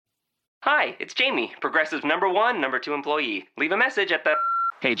Hi, it's Jamie, Progressive's number 2 employee. Leave a message at the...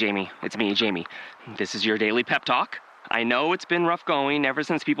 Hey, Jamie, it's me, Jamie. This is your daily pep talk. I know it's been rough going ever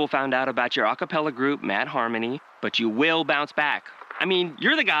since people found out about your a cappella group, Mad Harmony, but you will bounce back. I mean,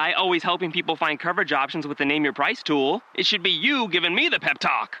 you're the guy always helping people find coverage options with the Name Your Price tool. It should be you giving me the pep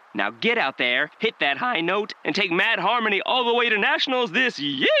talk. Now get out there, hit that high note, and take Mad Harmony all the way to nationals this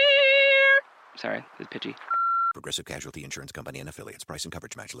year! Sorry, it's pitchy. Progressive Casualty Insurance Company and Affiliates. Price and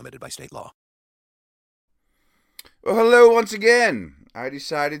coverage match limited by state law. Well, hello once again. I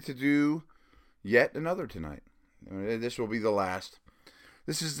decided to do yet another tonight. This will be the last.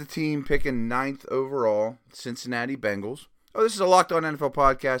 This is the team picking 9th overall, Cincinnati Bengals. Oh, this is a Locked On NFL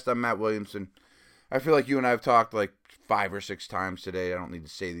podcast. I'm Matt Williamson. I feel like you and I have talked like 5 or 6 times today. I don't need to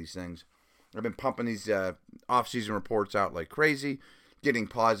say these things. I've been pumping these off-season reports out like crazy, getting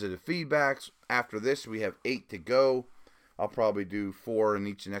positive feedbacks. After this, we have 8 to go. I'll probably do 4 in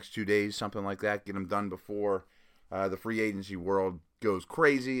each of the next 2 days, something like that. Get them done before the free agency world goes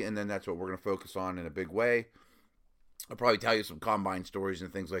crazy, and then that's what we're going to focus on in a big way. I'll probably tell you some combine stories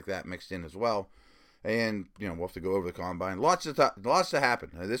and things like that mixed in as well. And, we'll have to go over the combine. Lots to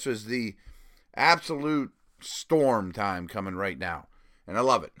happen. This was the absolute storm time coming right now. And I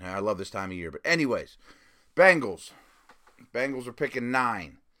love it. I love this time of year. But anyways, Bengals. Bengals are picking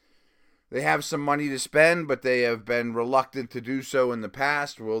 9. They have some money to spend, but they have been reluctant to do so in the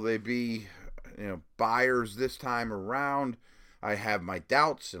past. Will they be, buyers this time around? I have my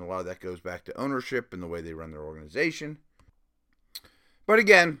doubts, and a lot of that goes back to ownership and the way they run their organization. But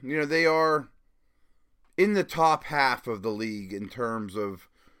again, they are in the top half of the league in terms of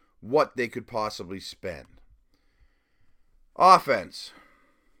what they could possibly spend. Offense.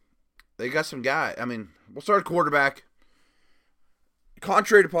 They got some guys. We'll start at quarterback.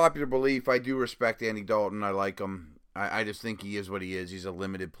 Contrary to popular belief, I do respect Andy Dalton. I like him. I just think he is what he is. He's a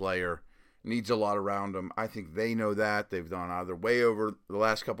limited player. Needs a lot around him. I think they know that. They've gone out of their way over the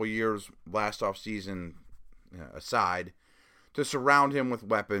last couple of years, last offseason aside, to surround him with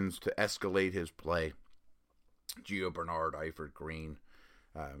weapons to escalate his play. Gio Bernard, Eifert, Green,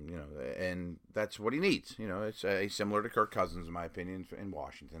 and that's what he needs. It's similar to Kirk Cousins, in my opinion, in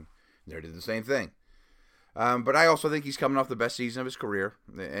Washington. They did the same thing. But I also think he's coming off the best season of his career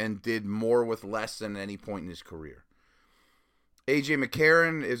and did more with less than any point in his career. A.J.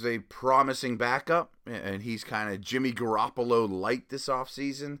 McCarron is a promising backup, and he's kind of Jimmy Garoppolo light this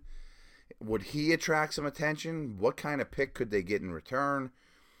offseason. Would he attract some attention? What kind of pick could they get in return?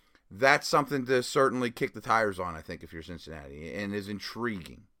 That's something to certainly kick the tires on, I think, if you're Cincinnati, and is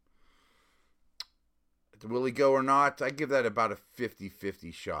intriguing. Will he go or not? I give that about a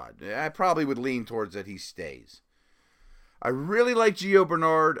 50-50 shot. I probably would lean towards that he stays. I really like Gio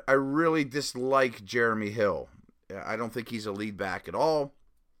Bernard. I really dislike Jeremy Hill. I don't think he's a lead back at all.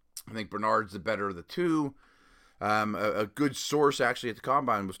 I think Bernard's the better of the two. A good source actually at the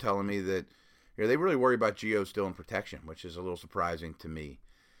Combine was telling me that they really worry about Gio still in protection, which is a little surprising to me.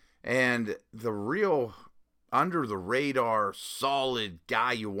 And the real under-the-radar, solid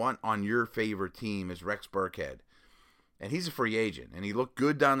guy you want on your favorite team is Rex Burkhead. And he's a free agent, and he looked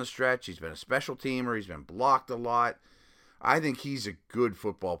good down the stretch. He's been a special teamer. He's been blocked a lot. I think he's a good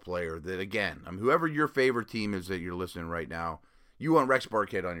football player that, again, whoever your favorite team is that you're listening right now, you want Rex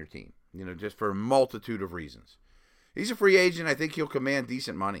Burkhead on your team, just for a multitude of reasons. He's a free agent. I think he'll command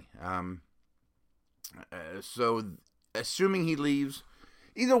decent money. So, assuming he leaves,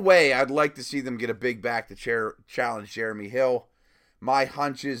 either way, I'd like to see them get a big back to challenge Jeremy Hill. My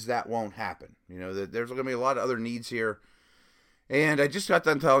hunch is that won't happen. There's going to be a lot of other needs here. And I just got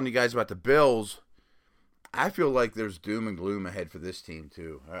done telling you guys about the Bills. I feel like there's doom and gloom ahead for this team,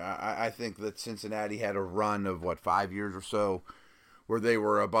 too. I think that Cincinnati had a run of, 5 years or so where they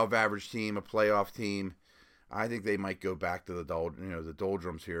were an above-average team, a playoff team. I think they might go back to the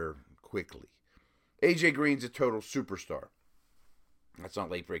doldrums here quickly. A.J. Green's a total superstar. That's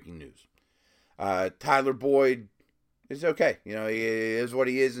not late-breaking news. Tyler Boyd is okay. He is what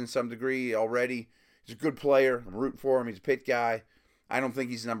he is in some degree already. He's a good player. I'm rooting for him. He's a pit guy. I don't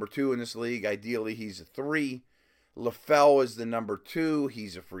think he's number 2 in this league. Ideally, he's a 3. LaFell is the number 2.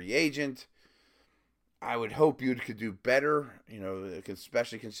 He's a free agent. I would hope you could do better,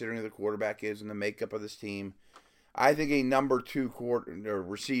 especially considering who the quarterback is and the makeup of this team. I think a number 2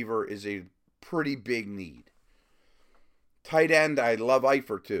 receiver is a pretty big need. Tight end, I love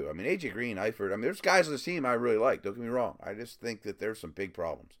Eifert too. A.J. Green, Eifert. There's guys on this team I really like. Don't get me wrong. I just think that there's some big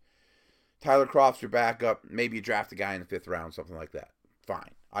problems. Tyler Kroft's your backup. Maybe you draft a guy in the 5th round, something like that.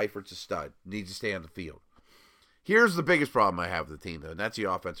 Fine. Eifert's a stud. Needs to stay on the field. Here's the biggest problem I have with the team, though, and that's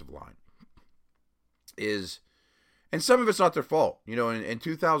the offensive line. And some of it's not their fault. In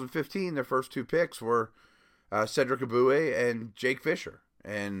 2015, their first two picks were Cedric Aboué and Jake Fisher.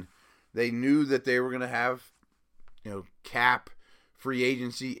 And they knew that they were going to have, cap free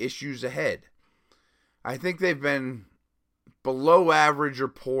agency issues ahead. I think they've been below average or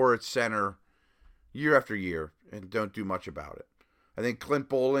poor at center year after year and don't do much about it. I think Clint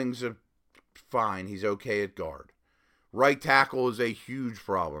Bowling's fine. He's okay at guard. Right tackle is a huge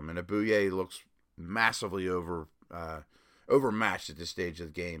problem, and Abouye looks massively overmatched at this stage of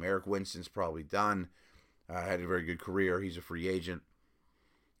the game. Eric Winston's probably done. Had a very good career. He's a free agent.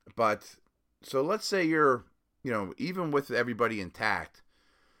 But, so let's say you're, even with everybody intact,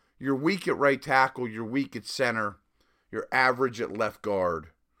 you're weak at right tackle, you're weak at center, you're average at left guard.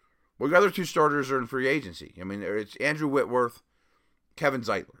 Well, the other two starters are in free agency. I mean, it's Andrew Whitworth, Kevin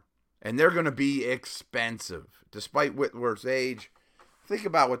Zeitler. And they're going to be expensive. Despite Whitworth's age, think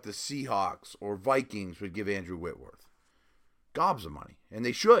about what the Seahawks or Vikings would give Andrew Whitworth. Gobs of money. And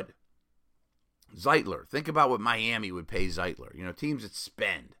they should. Zeitler. Think about what Miami would pay Zeitler. Teams that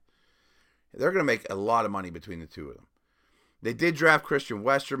spend. They're going to make a lot of money between the two of them. They did draft Christian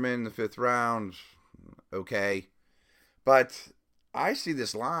Westerman in the 5th round. Okay. But I see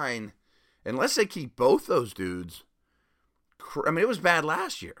this line, unless they keep both those dudes, it was bad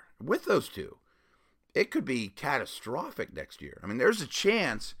last year with those two. It could be catastrophic next year. There's a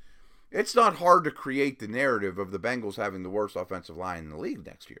chance. It's not hard to create the narrative of the Bengals having the worst offensive line in the league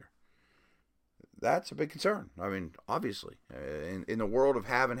next year. That's a big concern. Obviously. In the world of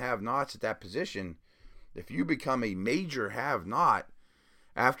have and have-nots at that position, if you become a major have-not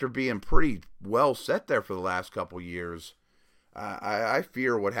after being pretty well set there for the last couple years, I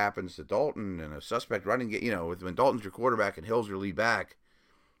fear what happens to Dalton and a suspect running game. When Dalton's your quarterback and Hill's your lead back,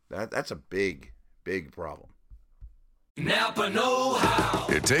 that's a big, big problem. Napa know-how.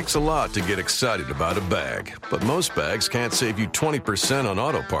 It takes a lot to get excited about a bag, but most bags can't save you 20% on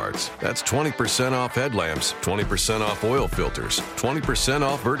auto parts. That's 20% off headlamps, 20% off oil filters, 20%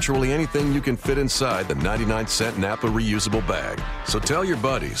 off virtually anything you can fit inside the 99-cent Napa reusable bag. So tell your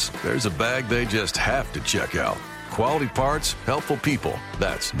buddies, there's a bag they just have to check out. Quality parts, helpful people.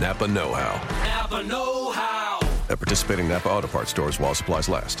 That's Napa know-how. Napa know-how. At participating Napa Auto Parts stores while supplies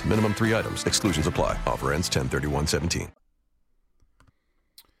last. Minimum 3 items. Exclusions apply. Offer ends 10/31/17.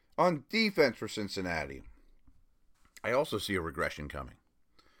 On defense for Cincinnati, I also see a regression coming.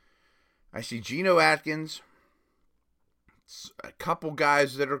 I see Geno Atkins, a couple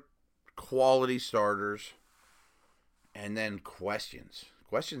guys that are quality starters, and then questions.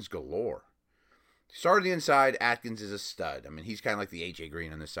 Questions galore. Starting the inside, Atkins is a stud. He's kind of like the A.J.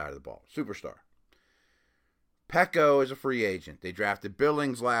 Green on this side of the ball. Superstar. Pecco is a free agent. They drafted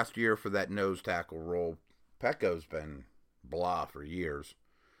Billings last year for that nose tackle role. Pecco's been blah for years.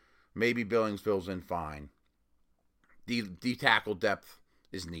 Maybe Billings fills in fine. D-tackle depth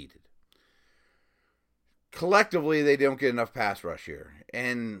is needed. Collectively, they don't get enough pass rush here.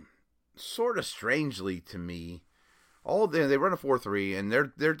 And sort of strangely to me, they run a 4-3, and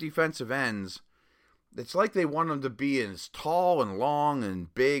their defensive ends, it's like they want them to be as tall and long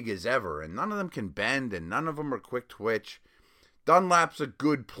and big as ever, and none of them can bend, and none of them are quick twitch. Dunlap's a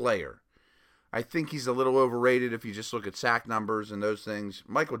good player. I think he's a little overrated if you just look at sack numbers and those things.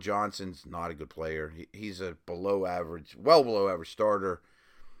 Michael Johnson's not a good player. He's a below average starter,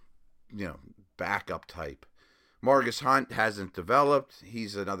 backup type. Margus Hunt hasn't developed.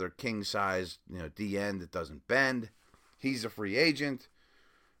 He's another king-size, D-end that doesn't bend. He's a free agent.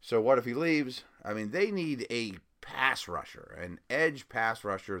 So what if he leaves? They need a pass rusher, an edge pass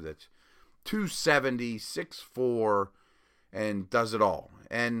rusher that's 270, 6'4", and does it all.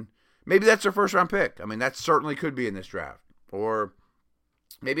 And maybe that's their first-round pick. That certainly could be in this draft. Or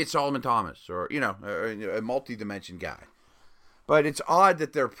maybe it's Solomon Thomas or, a multi-dimension guy. But it's odd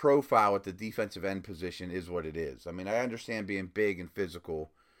that their profile at the defensive end position is what it is. I understand being big and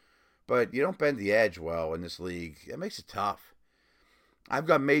physical, but you don't bend the edge well in this league. It makes it tough. I've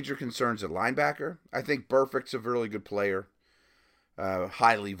got major concerns at linebacker. I think Burfict's a really good player.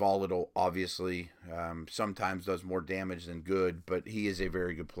 Highly volatile, obviously. Sometimes does more damage than good, but he is a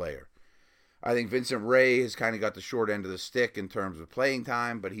very good player. I think Vincent Ray has kind of got the short end of the stick in terms of playing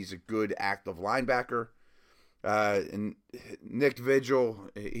time, but he's a good active linebacker. And Nick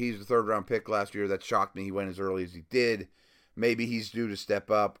Vigil, he's the third-round pick last year. That shocked me. He went as early as he did. Maybe he's due to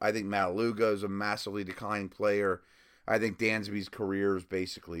step up. I think Mataluga is a massively declining player. I think Dansby's career is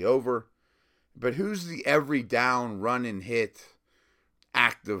basically over. But who's the every down, run and hit,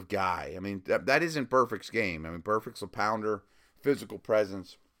 active guy? That isn't Burfict's game. Burfict's a pounder, physical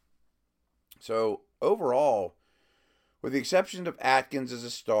presence. So, overall, with the exception of Atkins as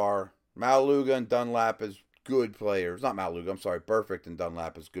a star, Mataluga and Dunlap as good players. Not Maluga, I'm sorry. Burfict and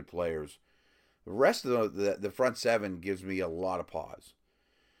Dunlap as good players. The rest of the front seven gives me a lot of pause.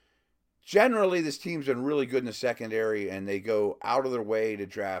 Generally, this team's been really good in the secondary, and they go out of their way to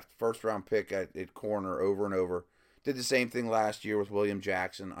draft first-round pick at corner over and over. Did the same thing last year with William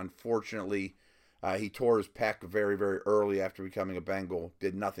Jackson. Unfortunately, he tore his pec very, very early after becoming a Bengal.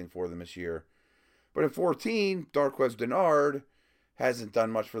 Did nothing for them this year. But in 14, Darqueze Dennard hasn't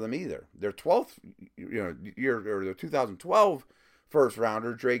done much for them either. Their 12th year, or their 2012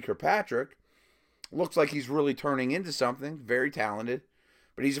 first-rounder, Drake Kirkpatrick, looks like he's really turning into something. Very talented.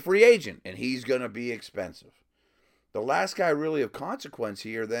 But he's a free agent, and he's going to be expensive. The last guy really of consequence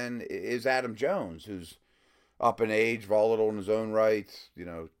here, then, is Adam Jones, who's up in age, volatile in his own right.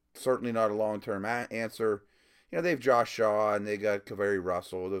 Certainly not a long-term answer. They have Josh Shaw, and they got Kaveri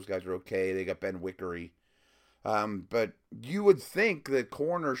Russell. Those guys are okay. They got Ben Wickery. But you would think that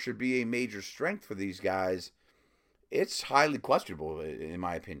corner should be a major strength for these guys. It's highly questionable, in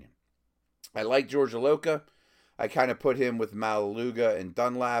my opinion. I like George Aloka. I kind of put him with Malaluga and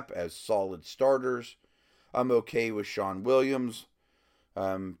Dunlap as solid starters. I'm okay with Sean Williams,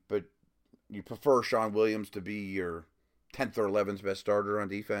 but you prefer Sean Williams to be your 10th or 11th best starter on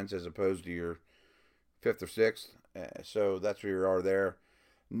defense as opposed to your 5th or 6th. So that's where you are there.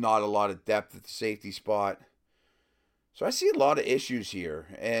 Not a lot of depth at the safety spot. So I see a lot of issues here.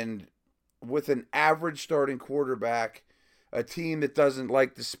 And with an average starting quarterback, a team that doesn't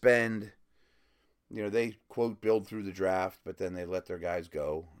like to spend, they, quote, build through the draft, but then they let their guys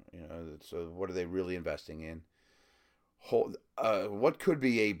go. So what are they really investing in? What could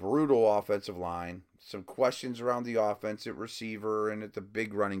be a brutal offensive line, some questions around the offense at receiver and at the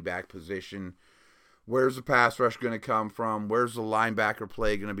big running back position. Where's the pass rush going to come from? Where's the linebacker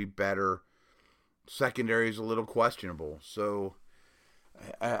play going to be better? Secondary is a little questionable. So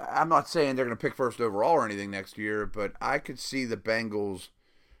I'm not saying they're going to pick first overall or anything next year, but I could see the Bengals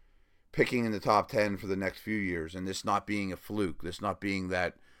picking in the top 10 for the next few years, and this not being a fluke, this not being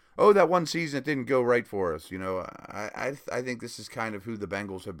that one season it didn't go right for us. I think this is kind of who the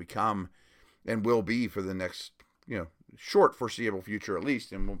Bengals have become and will be for the next, short foreseeable future at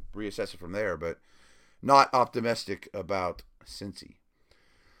least, and we'll reassess it from there, but not optimistic about Cincy.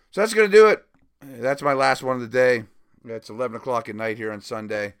 So that's going to do it. That's my last one of the day. It's 11 o'clock at night here on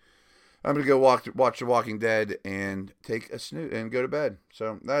Sunday. I'm going to go watch The Walking Dead and take a snooze and go to bed.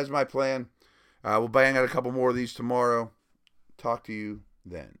 So that is my plan. We'll bang out a couple more of these tomorrow. Talk to you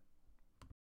then.